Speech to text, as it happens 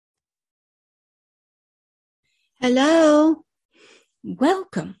Hello,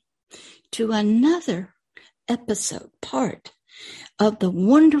 welcome to another part of the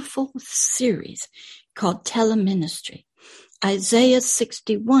wonderful series called Teleministry, Isaiah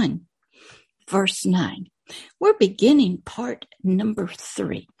 61, verse 9. We're beginning part number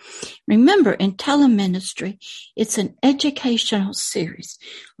 3. Remember, in Teleministry, it's an educational series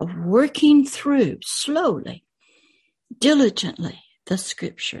of working through slowly, diligently, the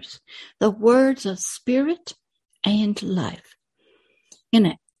scriptures, the words of spirit and life, in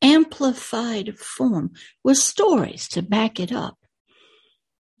an amplified form with stories to back it up.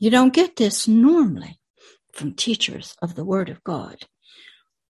 You don't get this normally from teachers of the Word of God.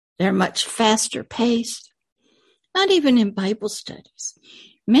 They're much faster paced, not even in Bible studies.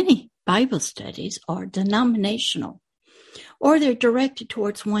 Many Bible studies are denominational, or they're directed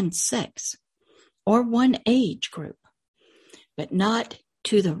towards one sex or one age group, but not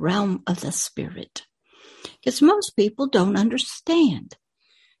to the realm of the Spirit. Because most people don't understand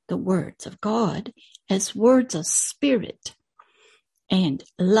the words of God as words of spirit and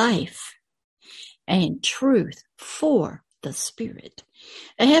life and truth for the Spirit.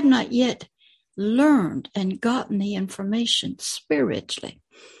 They have not yet learned and gotten the information spiritually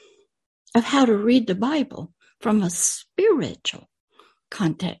of how to read the Bible from a spiritual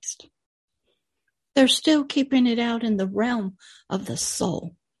context. They're still keeping it out in the realm of the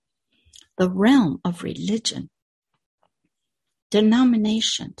soul, the realm of religion,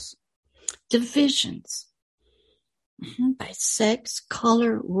 denominations, divisions by sex,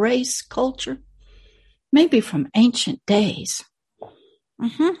 color, race, culture, maybe from ancient days.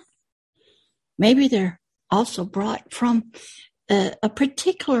 Maybe they're also brought from a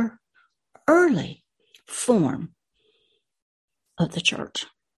particular early form of the church.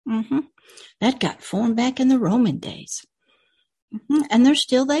 That got formed back in the Roman days. And they're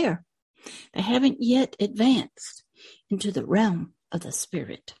still there. They haven't yet advanced into the realm of the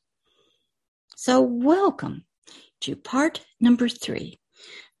Spirit. So welcome to part number 3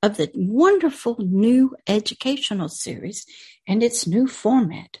 of the wonderful new educational series and its new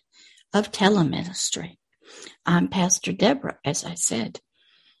format of Teleministry. I'm Pastor Deborah, as I said,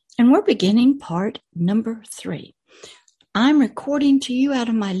 and we're beginning part number 3. I'm recording to you out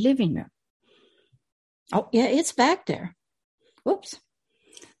of my living room. Oh, yeah, it's back there. Whoops.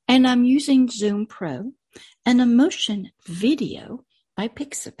 And I'm using Zoom Pro and a motion video by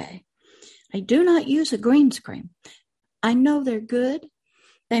Pixabay. I do not use a green screen. I know they're good.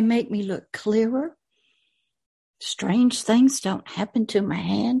 They make me look clearer. Strange things don't happen to my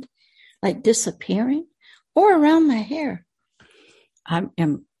hand, like disappearing, or around my hair. I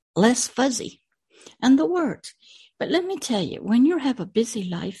am less fuzzy. And the words. But let me tell you, when you have a busy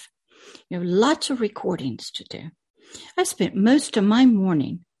life, you have lots of recordings to do. I spent most of my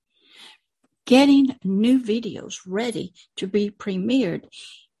morning getting new videos ready to be premiered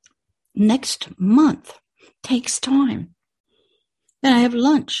next month. Takes time. Then I have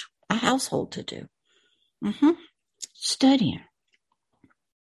lunch, a household to do. Studying,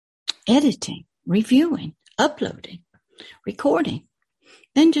 editing, reviewing, uploading, recording,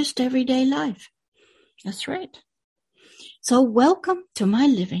 then just everyday life. That's right. So welcome to my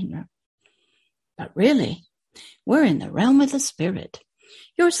living room. But really, we're in the realm of the Spirit.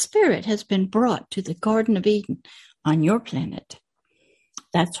 Your spirit has been brought to the Garden of Eden on your planet.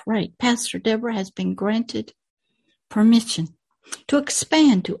 That's right. Pastor Deborah has been granted permission to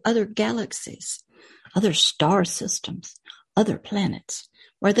expand to other galaxies, other star systems, other planets,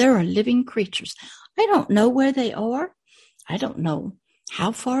 where there are living creatures. I don't know where they are. I don't know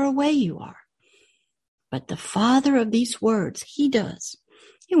how far away you are. But the Father of these words, He does.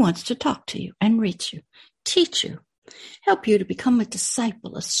 He wants to talk to you and reach you, teach you, help you to become a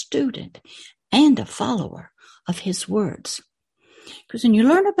disciple, a student, and a follower of His words. Because when you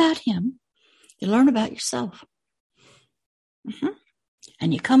learn about Him, you learn about yourself.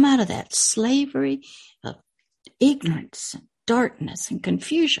 And you come out of that slavery of ignorance and darkness and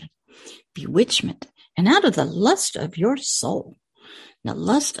confusion, bewitchment, and out of the lust of your soul, the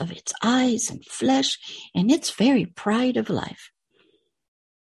lust of its eyes and flesh, and its very pride of life.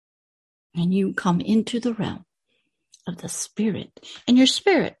 And you come into the realm of the Spirit, and your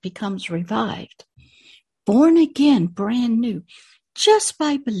spirit becomes revived, born again, brand new, just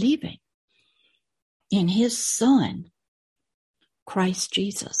by believing in His Son, Christ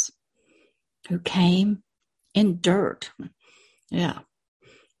Jesus, who came in dirt.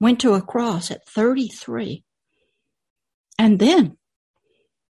 Went to a cross at 33. And then,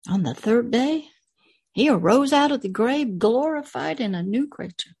 on the third day, He arose out of the grave, glorified in a new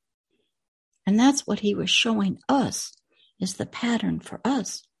creature. And that's what He was showing us is the pattern for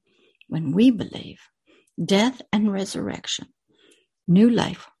us when we believe. death and resurrection, new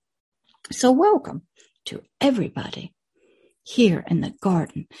life. So welcome to everybody here in the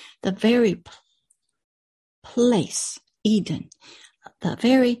garden, the very place, Eden, the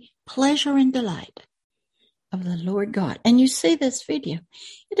very pleasure and delight of the Lord God. And you see this video,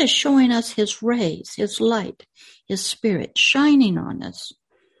 it is showing us his rays, his light, his spirit shining on us,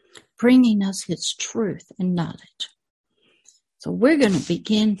 bringing us his truth and knowledge. So we're going to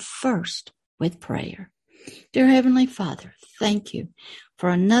begin first with prayer. Dear Heavenly Father, thank you for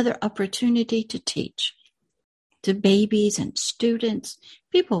another opportunity to teach to babies and students,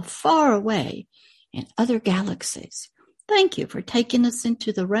 people far away in other galaxies. Thank you for taking us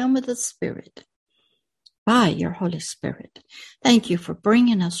into the realm of the Spirit by your Holy Spirit. Thank you for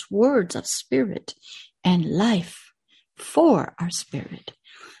bringing us words of spirit and life for our spirit.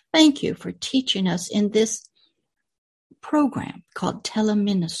 Thank you for teaching us in this program called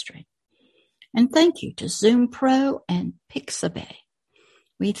Teleministry. And thank you to Zoom Pro and Pixabay.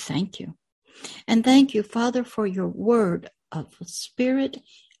 We thank you. And thank you, Father, for your word of spirit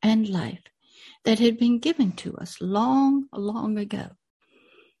and life that had been given to us long, long ago.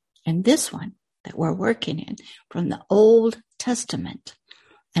 And this one that we're working in from the Old Testament,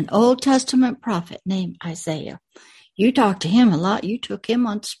 an Old Testament prophet named Isaiah. You talked to him a lot. You took him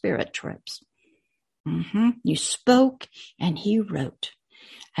on spirit trips. You spoke and he wrote.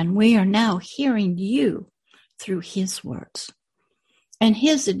 And we are now hearing you through his words and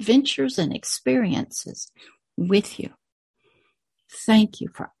his adventures and experiences with you. Thank you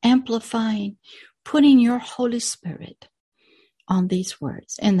for amplifying, putting your Holy Spirit on these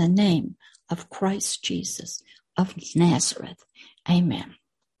words in the name of Christ Jesus of Nazareth. Amen.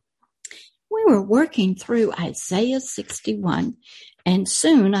 We were working through Isaiah 61 and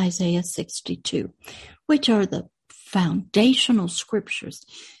soon Isaiah 62, which are the foundational scriptures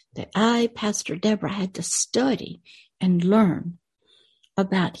that I, Pastor Deborah, had to study and learn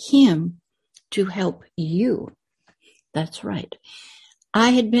about him to help you. That's right.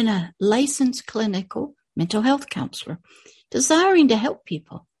 I had been a licensed clinical mental health counselor, desiring to help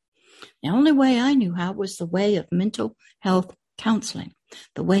people. The only way I knew how was the way of mental health counseling,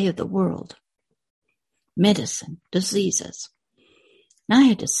 the way of the world, medicine, diseases. And I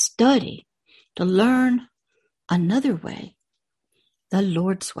had to study to learn another way, the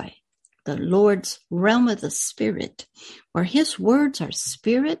Lord's way, the Lord's realm of the Spirit, where his words are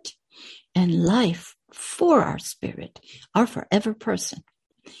spirit and life for our spirit, our forever person.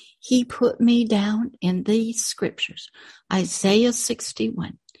 He put me down in these scriptures, Isaiah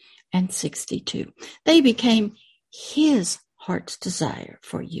 61 and 62. They became his heart's desire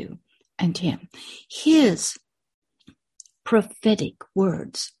for you and him, his prophetic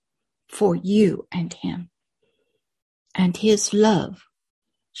words for you and him, and his love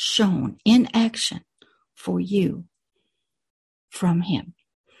shown in action for you from him.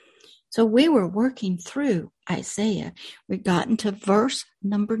 So we were working through Isaiah. We got into verse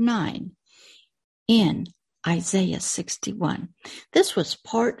number 9 in Isaiah 61. This was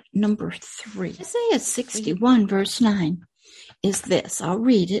part number 3. Isaiah 61 verse 9 is this. I'll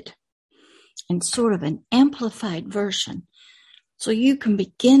read it in sort of an amplified version so you can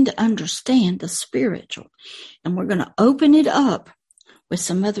begin to understand the spiritual. And we're going to open it up with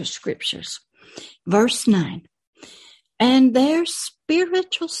some other scriptures. Verse 9. And their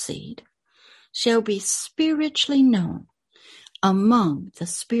spiritual seed shall be spiritually known among the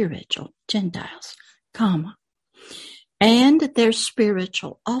spiritual Gentiles, and their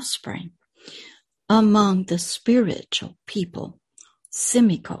spiritual offspring among the spiritual people,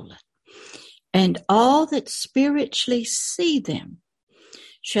 and all that spiritually see them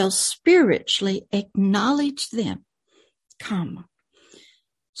shall spiritually acknowledge them,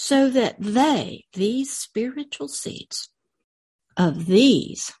 so that they, these spiritual seeds of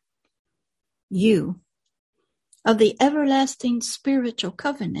these, you, of the everlasting spiritual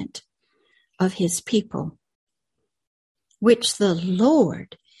covenant of his people, which the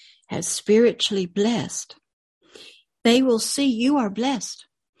Lord has spiritually blessed, they will see you are blessed.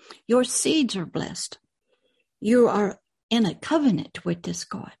 Your seeds are blessed. You are in a covenant with this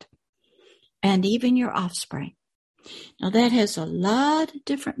God, and even your offspring. Now that has a lot of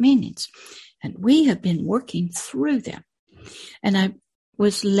different meanings, and we have been working through them. And I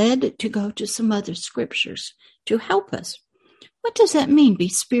was led to go to some other scriptures to help us. What does that mean, be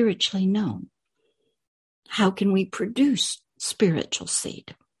spiritually known? How can we produce spiritual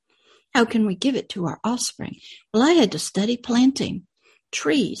seed? How can we give it to our offspring? Well, I had to study planting,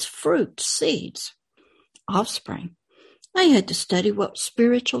 trees, fruit, seeds, offspring. I had to study what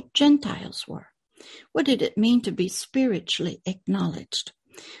spiritual Gentiles were. What did it mean to be spiritually acknowledged?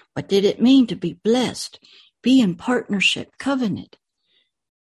 What did it mean to be blessed, be in partnership, covenant,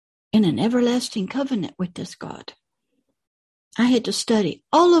 in an everlasting covenant with this God? I had to study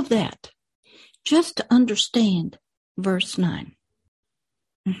all of that just to understand verse 9.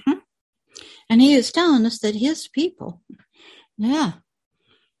 And he is telling us that his people,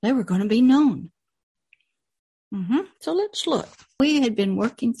 they were going to be known. So let's look. We had been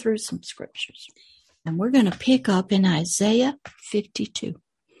working through some scriptures, and we're going to pick up in Isaiah 52,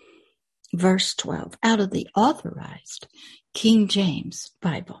 verse 12, out of the Authorized King James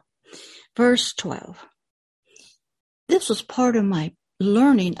Bible. Verse 12. This was part of my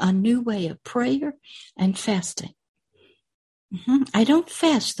learning a new way of prayer and fasting. I don't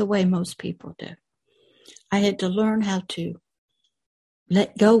fast the way most people do. I had to learn how to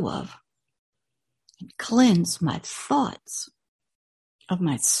let go of and cleanse my thoughts of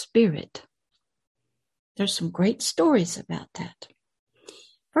my spirit. There's some great stories about that.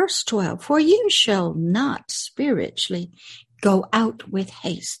 Verse 12, for you shall not spiritually go out with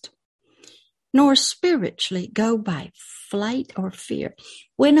haste, nor spiritually go by flight or fear.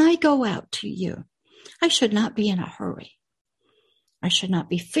 When I go out to you, I should not be in a hurry. I should not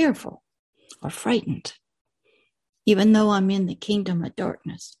be fearful or frightened, even though I'm in the kingdom of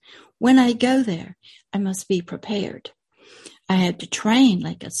darkness. When I go there, I must be prepared. I had to train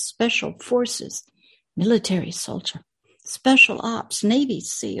like a special forces military soldier, special ops, Navy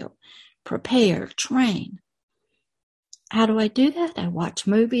SEAL, prepare, train. How do I do that? I watch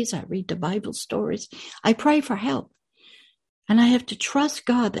movies, I read the Bible stories, I pray for help. And I have to trust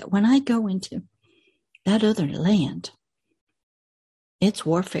God that when I go into that other land, it's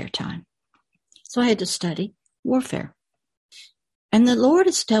warfare time. So I had to study warfare. And the Lord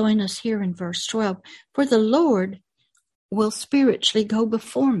is telling us here in verse 12, for the Lord will spiritually go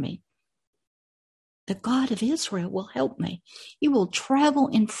before me. The God of Israel will help me. He will travel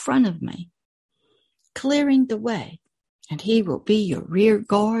in front of me, clearing the way, and he will be your rear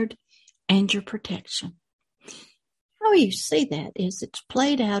guard and your protection. How you see that is it's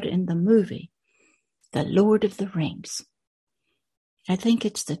played out in the movie, The Lord of the Rings. I think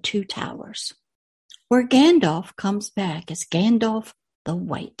it's the Two Towers, where Gandalf comes back as Gandalf the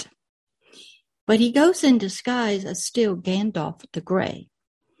White. But he goes in disguise as still Gandalf the Grey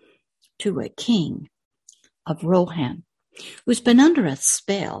to a king of Rohan, who's been under a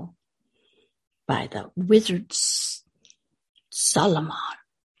spell by the wizard Saruman.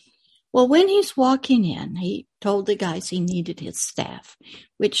 Well, when he's walking in, he told the guys he needed his staff,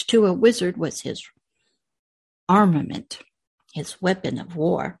 which to a wizard was his armament, his weapon of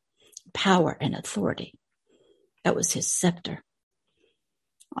war, power and authority. That was his scepter.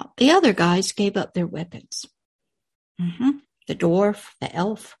 Well, the other guys gave up their weapons. The dwarf, the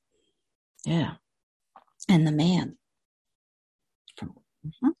elf, and the man.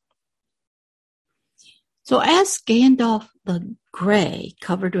 So as Gandalf the Grey,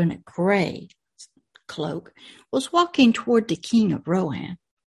 covered in a gray cloak, was walking toward the king of Rohan,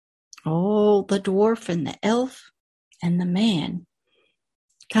 the dwarf and the elf and the man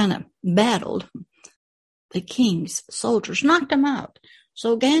kind of battled. The king's soldiers knocked him out,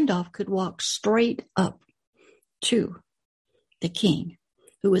 so Gandalf could walk straight up to the king,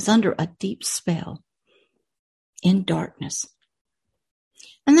 who was under a deep spell in darkness.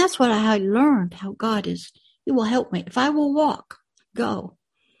 And that's what I learned, how God is. He will help me. If I will go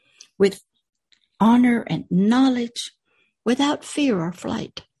with honor and knowledge, without fear or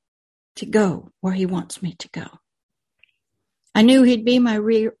flight, to go where he wants me to go. I knew he'd be my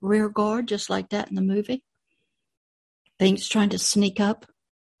rear guard, just like that in the movie. Things trying to sneak up.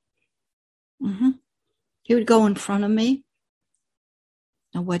 He would go in front of me.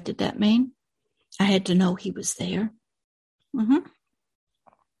 Now, what did that mean? I had to know he was there.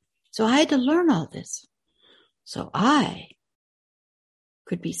 So I had to learn all this, so I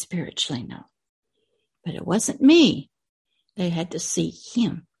could be spiritually known. But it wasn't me. They had to see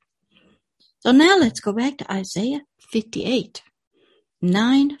him. So now let's go back to Isaiah 58,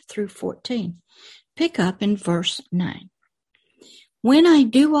 9 through 14. Pick up in verse 9. When I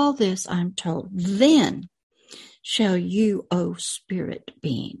do all this, I'm told, then shall you, O spirit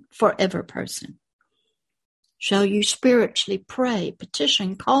being, forever person, shall you spiritually pray,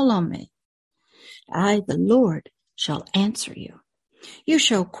 petition, call on me. I, the Lord, shall answer you. You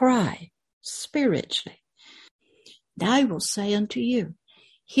shall cry spiritually. And I will say unto you,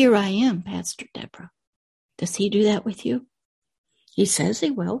 here I am, Pastor Deborah. Does he do that with you? He says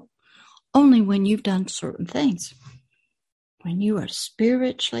he will, only when you've done certain things. When you are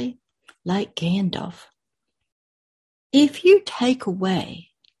spiritually like Gandalf. If you take away,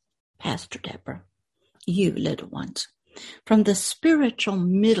 Pastor Deborah, you little ones, from the spiritual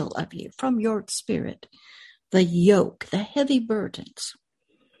middle of you, from your spirit, the yoke, the heavy burdens,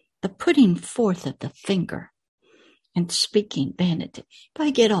 the putting forth of the finger and speaking vanity. If I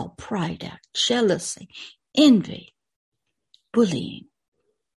get all pride out, jealousy, envy, bullying,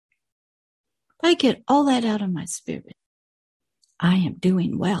 if I get all that out of my spirit, I am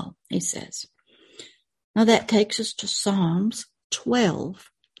doing well, he says. Now that takes us to Psalms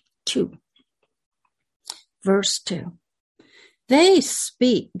 12:2. Verse 2. They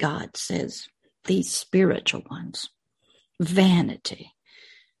speak, God says, these spiritual ones, vanity.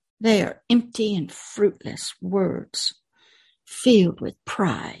 They are empty and fruitless words, filled with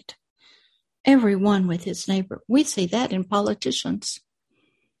pride. Everyone with his neighbor. We see that in politicians,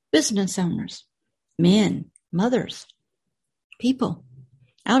 business owners, men, mothers, people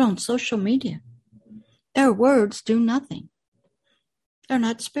out on social media. Their words do nothing. They're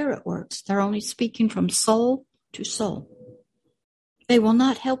not spirit words. They're only speaking from soul to soul. They will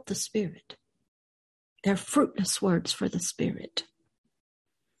not help the spirit. They're fruitless words for the spirit.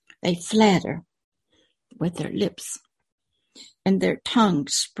 They flatter with their lips, and their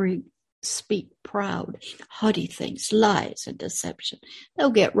tongues speak proud, haughty things, lies and deception.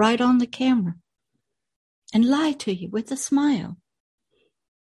 They'll get right on the camera and lie to you with a smile.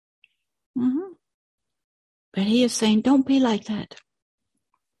 But he is saying, don't be like that.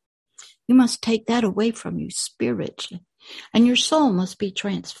 You must take that away from you spiritually. And your soul must be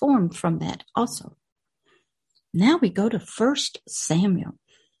transformed from that also. Now we go to 1 Samuel.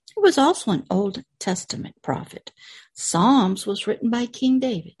 He was also an Old Testament prophet. Psalms was written by King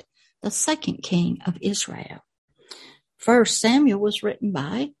David, the second king of Israel. 1 Samuel was written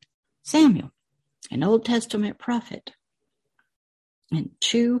by Samuel, an Old Testament prophet. And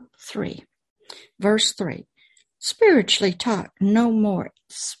 2:3. Verse 3. Spiritually talk no more,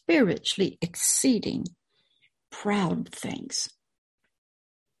 spiritually exceeding proud things.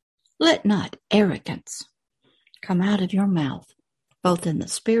 Let not arrogance come out of your mouth, both in the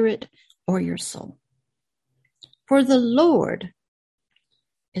spirit or your soul. For the Lord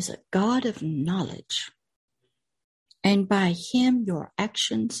is a God of knowledge, and by him your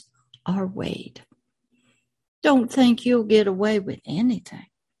actions are weighed. Don't think you'll get away with anything.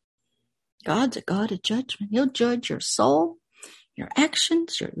 God's a God of judgment. He'll judge your soul, your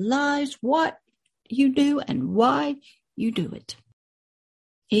actions, your lives, what you do and why you do it.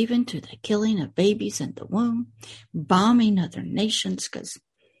 Even to the killing of babies in the womb, bombing other nations because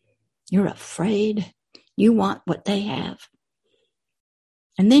you're afraid, you want what they have.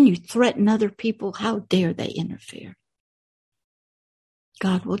 And then you threaten other people, how dare they interfere?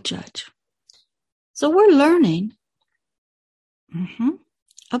 God will judge. So we're learning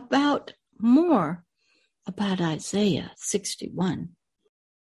more about Isaiah 61,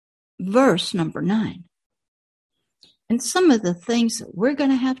 verse number 9. And some of the things that we're going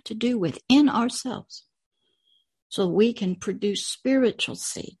to have to do within ourselves so we can produce spiritual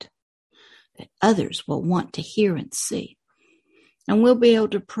seed that others will want to hear and see. And we'll be able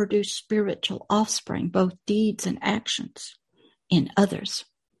to produce spiritual offspring, both deeds and actions in others,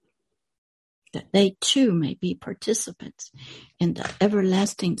 that they too may be participants in the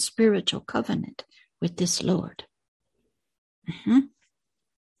everlasting spiritual covenant with this Lord.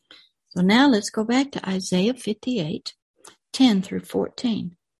 So now let's go back to Isaiah 58, 10 through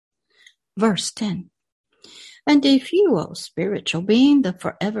 14. Verse 10. And if you, O spiritual being, the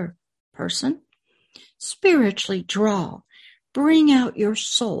forever person, spiritually draw, bring out your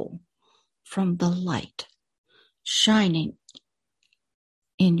soul from the light shining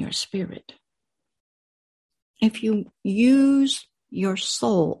in your spirit. If you use your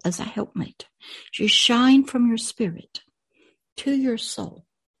soul as a helpmate, you shine from your spirit to your soul,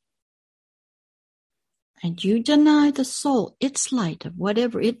 and you deny the soul its light of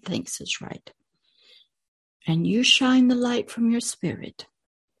whatever it thinks is right, and you shine the light from your spirit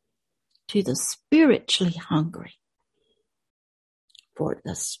to the spiritually hungry for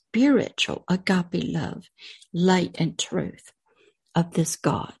the spiritual agape love, light and truth of this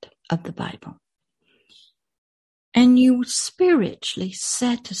God of the Bible. And you spiritually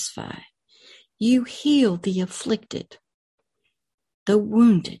satisfy, you heal the afflicted, the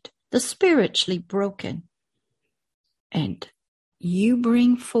wounded, the spiritually broken, and you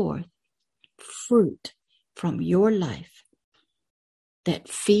bring forth fruit from your life that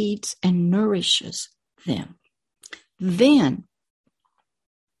feeds and nourishes them. Then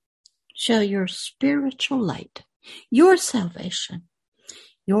shall your spiritual light, your salvation,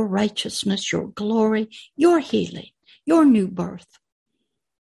 your righteousness, your glory, your healing, your new birth,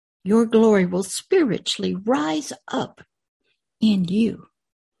 your glory will spiritually rise up in you.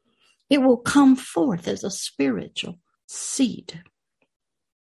 It will come forth as a spiritual seed.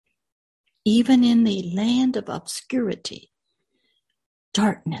 Even in the land of obscurity,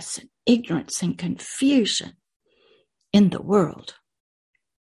 darkness and ignorance and confusion in the world.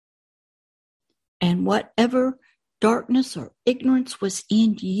 And whatever darkness or ignorance was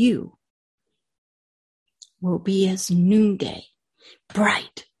in you will be as noonday,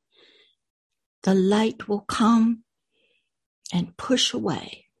 bright. The light will come and push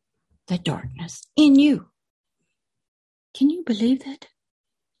away the darkness in you. Can you believe that?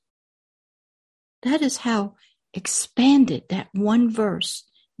 That is how expanded that one verse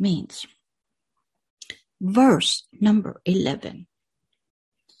means. Verse number 11.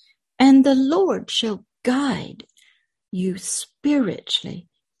 And the Lord shall guide you spiritually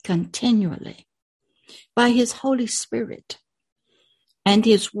continually by his Holy Spirit and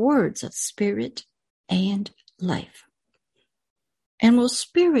his words of spirit and life, and will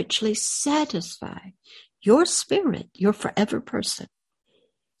spiritually satisfy your spirit, your forever person,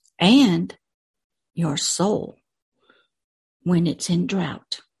 and your soul when it's in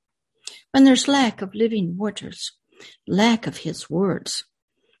drought. When there's lack of living waters, lack of his words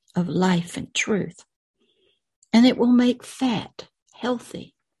of life and truth. And it will make fat,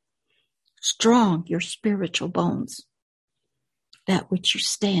 healthy, strong your spiritual bones, that which you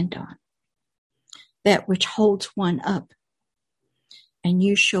stand on, that which holds one up. And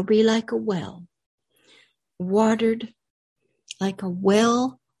you shall be like a well, watered like a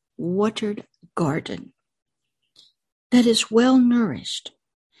well-watered garden that is well nourished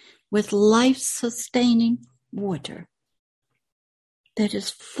with life-sustaining water, that is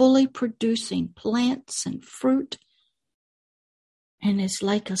fully producing plants and fruit, and is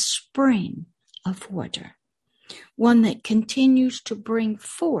like a spring of water, one that continues to bring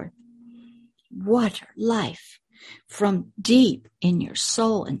forth water, life, from deep in your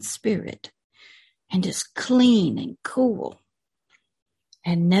soul and spirit, and is clean and cool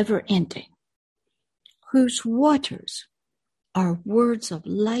and never ending, whose waters are words of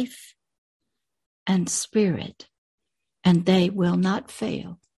life and spirit, and they will not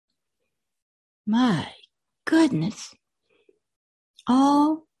fail. My goodness,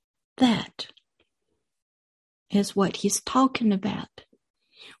 all that is what he's talking about.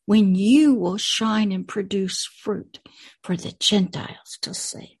 When you will shine and produce fruit for the Gentiles to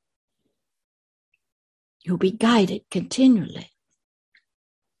see. You'll be guided continually.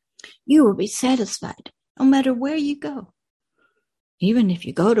 You will be satisfied no matter where you go. Even if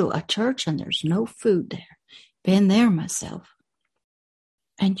you go to a church and there's no food there. Been there myself.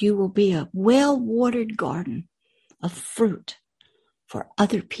 And you will be a well-watered garden of fruit for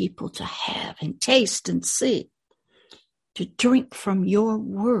other people to have and taste and see, to drink from your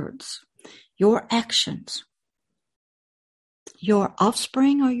words, your actions, your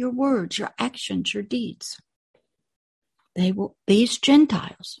offspring or your words, your actions, your deeds. These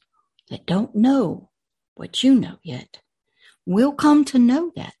Gentiles that don't know what you know yet will come to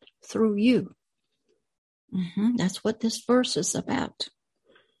know that through you. That's what this verse is about.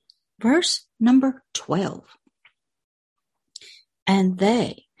 Verse number 12. And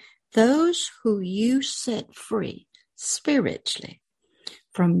those who you set free spiritually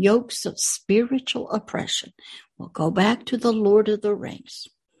from yokes of spiritual oppression. We'll go back to the Lord of the Rings.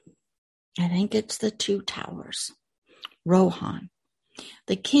 I think it's the Two Towers. Rohan,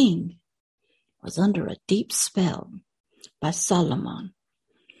 the king, was under a deep spell by Saruman.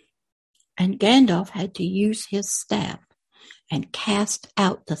 And Gandalf had to use his staff and cast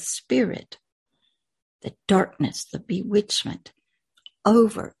out the spirit, the darkness, the bewitchment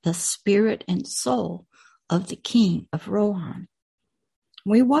over the spirit and soul of the king of Rohan.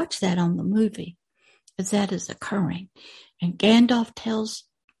 We watch that on the movie as that is occurring. And Gandalf tells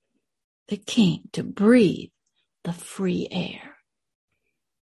the king to breathe the free air.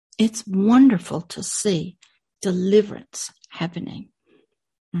 It's wonderful to see deliverance happening.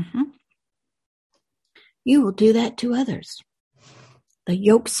 You will do that to others. The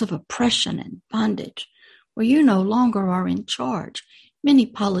yokes of oppression and bondage, where you no longer are in charge. Many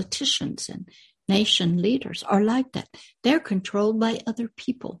politicians and nation leaders are like that. They're controlled by other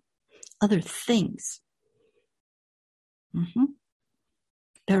people, other things.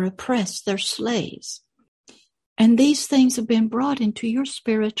 They're oppressed, they're slaves. And these things have been brought into your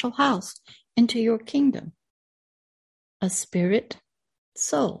spiritual house, into your kingdom. A spirit,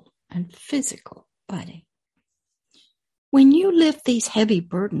 soul, and physical body. When you lift these heavy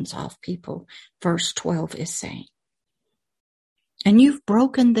burdens off people, verse 12 is saying, and you've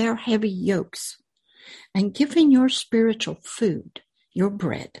broken their heavy yokes and given your spiritual food, your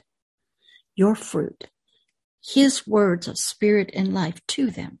bread, your fruit, his words of spirit and life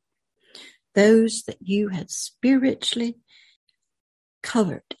to them, those that you have spiritually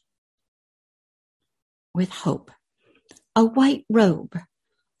covered with hope, a white robe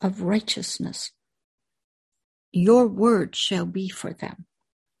of righteousness. Your word shall be for them.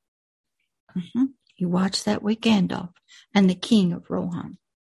 You watch that with Gandalf and the king of Rohan.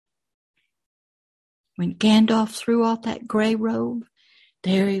 When Gandalf threw off that gray robe,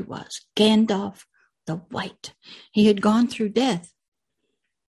 there he was, Gandalf the White. He had gone through death.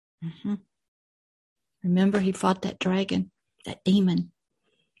 Remember, he fought that dragon, that demon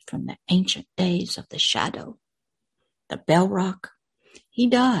from the ancient days of the shadow, the Balrog. He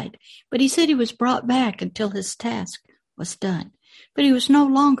died, but he said he was brought back until his task was done. But he was no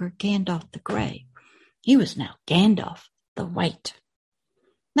longer Gandalf the Gray. He was now Gandalf the White.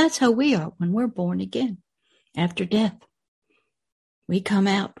 That's how we are when we're born again, after death. We come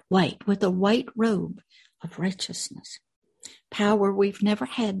out white with a white robe of righteousness, power we've never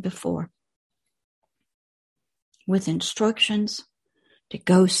had before, with instructions to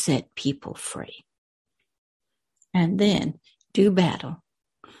go set people free, and then do battle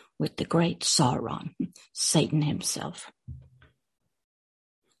with the great Sauron, Satan himself.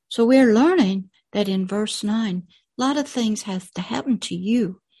 So we're learning that in verse 9, a lot of things have to happen to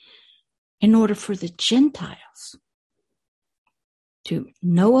you in order for the Gentiles to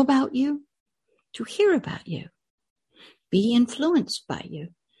know about you, to hear about you, be influenced by you,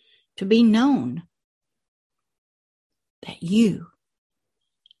 to be known that you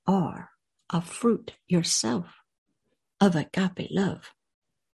are a fruit yourself of agape love.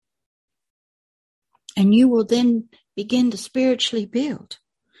 And you will then begin to spiritually build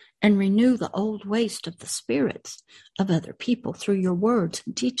and renew the old waste of the spirits of other people through your words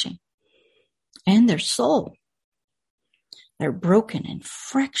and teaching. And their soul, their broken and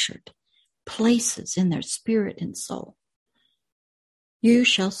fractured places in their spirit and soul. You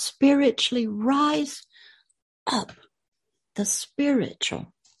shall spiritually rise up the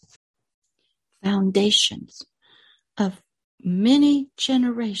spiritual foundations of many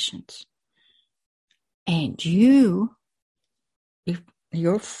generations. And you,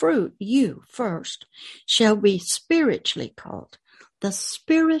 your fruit, you first, shall be spiritually called the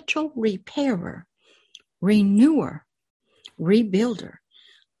spiritual repairer, renewer, rebuilder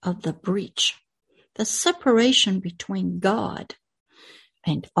of the breach, the separation between God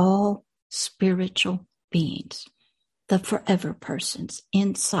and all spiritual beings, the forever persons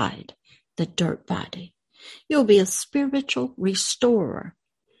inside the dirt body. You'll be a spiritual restorer,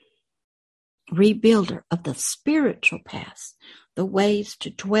 rebuilder of the spiritual paths, the ways to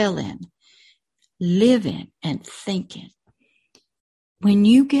dwell in, live in, and think in. When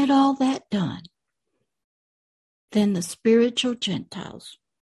you get all that done, then the spiritual Gentiles,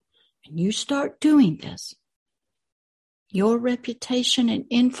 and you start doing this, your reputation and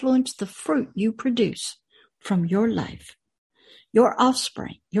influence, the fruit you produce from your life, your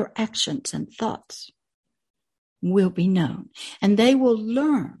offspring, your actions and thoughts will be known, and they will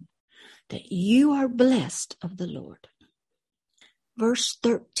learn that you are blessed of the Lord. Verse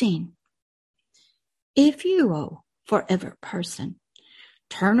 13, if you, O forever person,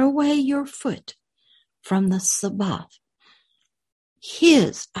 turn away your foot from the Sabbath,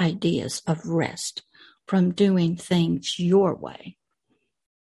 his ideas of rest, from doing things your way.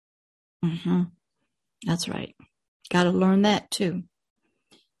 That's right. Got to learn that too.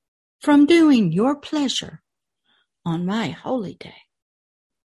 From doing your pleasure on my holy day.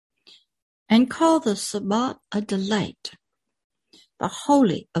 And call the Sabbath a delight, the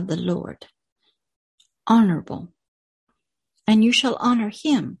holy of the Lord, honorable. And you shall honor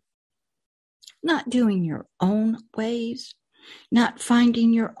him, not doing your own ways, not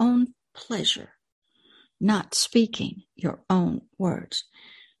finding your own pleasure, not speaking your own words.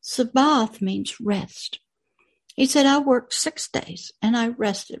 Sabbath means rest. He said, I worked 6 days and I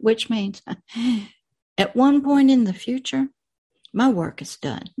rested, which means at one point in the future, my work is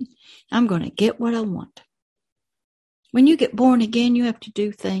done. I'm going to get what I want. When you get born again, you have to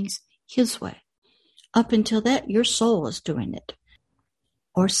do things his way. Up until that, your soul is doing it,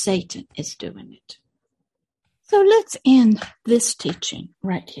 or Satan is doing it. So let's end this teaching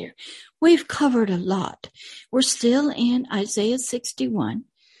right here. We've covered a lot. We're still in Isaiah 61,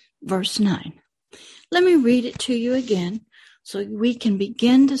 verse 9. Let me read it to you again so we can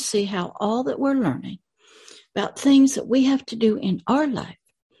begin to see how all that we're learning about things that we have to do in our life,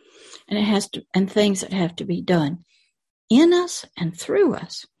 and things that have to be done in us and through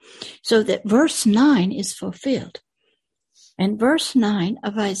us, so that verse 9 is fulfilled. And verse 9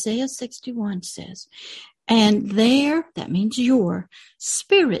 of Isaiah 61 says, and there, that means your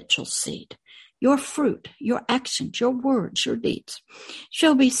spiritual seed, your fruit, your actions, your words, your deeds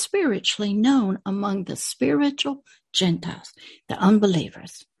shall be spiritually known among the spiritual Gentiles, the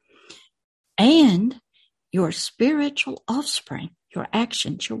unbelievers, and your spiritual offspring, your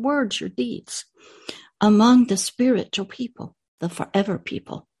actions, your words, your deeds among the spiritual people, the forever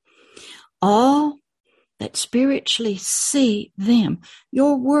people. All that spiritually see them,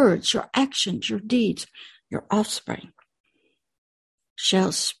 your words, your actions, your deeds, your offspring,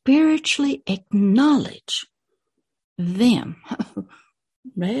 shall spiritually acknowledge them.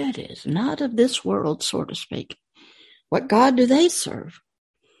 That is not of this world, so to speak. What God do they serve?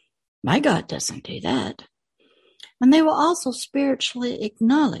 My God doesn't do that. And they will also spiritually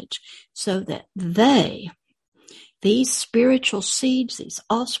acknowledge, so that these spiritual seeds, these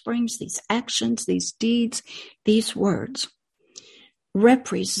offsprings, these actions, these deeds, these words,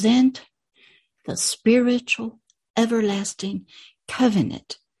 represent the spiritual, everlasting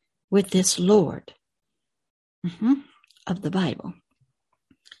covenant with this Lord of the Bible.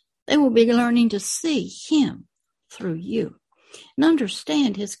 They will be learning to see him through you and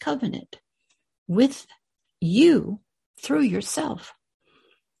understand his covenant with you through yourself.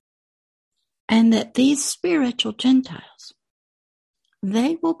 And that these spiritual Gentiles,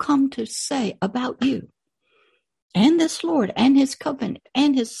 they will come to say about you and this Lord and his covenant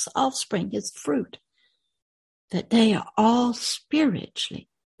and his offspring, his fruit, that they are all spiritually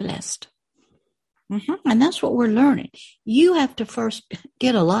blessed. And that's what we're learning. You have to first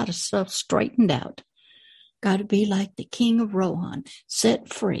get a lot of stuff straightened out. Got to be like the king of Rohan, set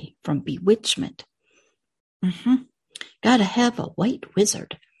free from bewitchment. Got to have a white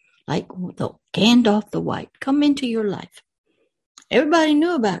wizard, like the Gandalf the White, come into your life. Everybody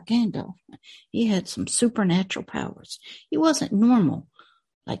knew about Gandalf. He had some supernatural powers. He wasn't normal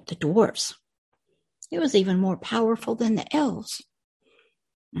like the dwarves. He was even more powerful than the elves.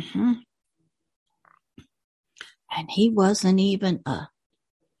 And he wasn't even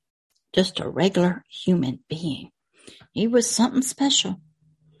just a regular human being. He was something special.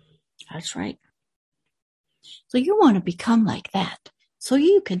 That's right. So you want to become like that, so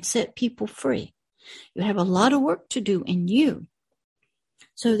you can set people free. You have a lot of work to do in you,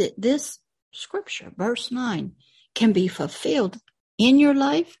 so that this scripture, verse 9, can be fulfilled in your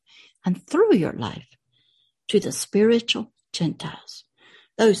life and through your life to the spiritual Gentiles,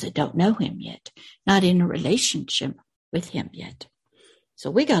 those that don't know him yet, not in a relationship with him yet. So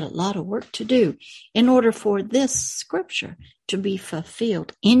we got a lot of work to do in order for this scripture to be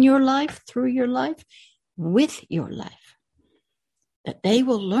fulfilled in your life, through your life, with your life. That they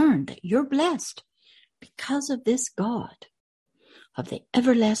will learn that you're blessed because of this God of the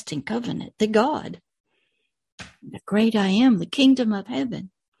everlasting covenant, the God, the great I am, the kingdom of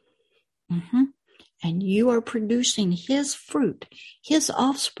heaven. And you are producing his fruit, his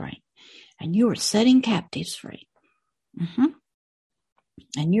offspring, and you are setting captives free.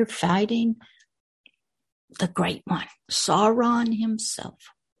 And you're fighting the great one, Sauron himself,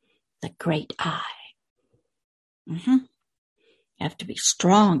 the great I. You have to be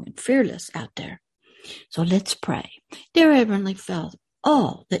strong and fearless out there. So let's pray. Dear Heavenly Father,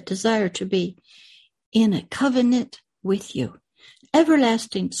 all that desire to be in a covenant with you,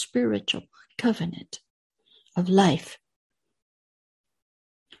 everlasting spiritual covenant of life,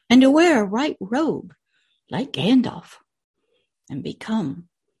 and to wear a right robe like Gandalf and become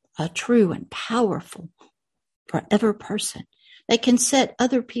a true and powerful forever person that can set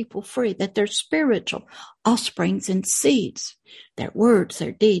other people free, that their spiritual offsprings and seeds, their words,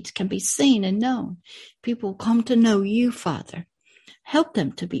 their deeds can be seen and known. People come to know you, Father. Help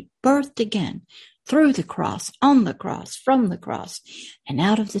them to be birthed again through the cross, on the cross, from the cross, and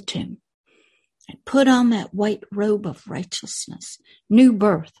out of the tomb. And put on that white robe of righteousness, new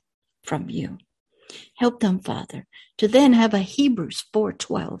birth from you. Help them, Father, to then have a Hebrews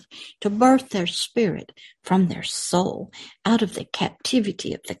 4:12, to birth their spirit from their soul, out of the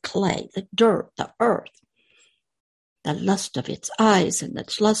captivity of the clay, the dirt, the earth, the lust of its eyes and the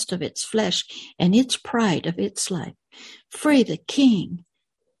lust of its flesh and its pride of its life. Free the King,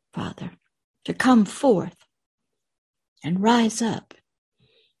 Father, to come forth and rise up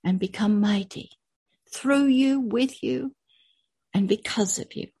and become mighty through you, with you, and because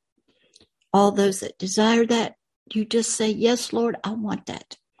of you. All those that desire that, you just say, yes, Lord, I want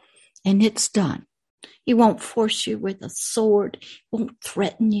that. And it's done. He won't force you with a sword, won't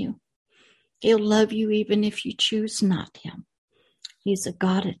threaten you. He'll love you even if you choose not him. He's a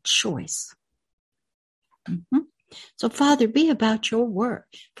God of choice. So, Father, be about your word.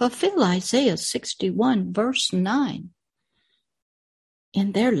 Fulfill Isaiah 61, verse 9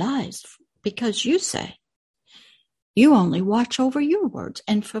 in their lives, because you say you only watch over your words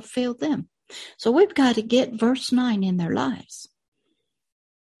and fulfill them. So we've got to get verse 9 in their lives,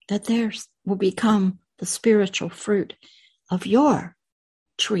 that theirs will become the spiritual fruit of your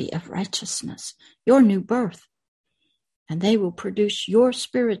tree of righteousness, your new birth. And they will produce your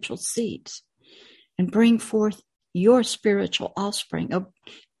spiritual seeds and bring forth your spiritual offspring of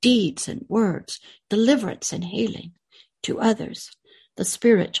deeds and words, deliverance and healing to others, the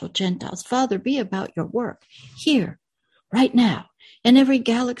spiritual Gentiles. Father, be about your work here, right now, in every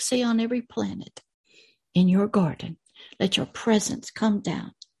galaxy, on every planet, in your garden. Let your presence come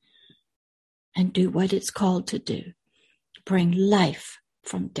down and do what it's called to do. Bring life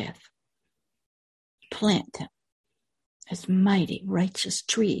from death. Plant them as mighty, righteous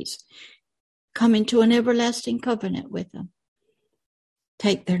trees. Come into an everlasting covenant with them.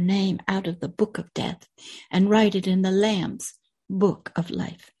 Take their name out of the book of death and write it in the Lamb's book of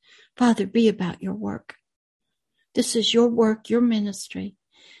life. Father, be about your work. This is your work, your ministry.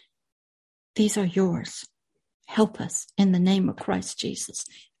 These are yours. Help us in the name of Christ Jesus.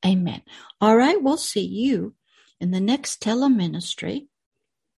 Amen. All right, we'll see you in the next teleministry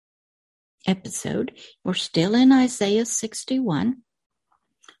episode. We're still in Isaiah 61,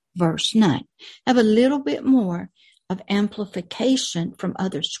 verse 9. Have a little bit more of amplification from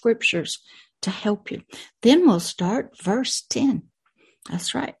other scriptures to help you. Then we'll start verse 10.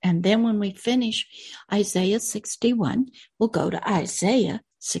 That's right. And then when we finish Isaiah 61, we'll go to Isaiah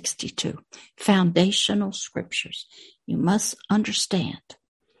 62. Foundational scriptures. You must understand.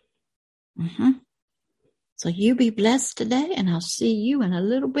 So you be blessed today, and I'll see you in a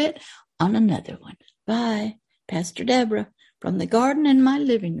little bit on another one. Bye. Pastor Deborah from the garden and my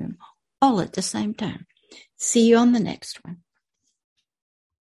living room, all at the same time. See you on the next one.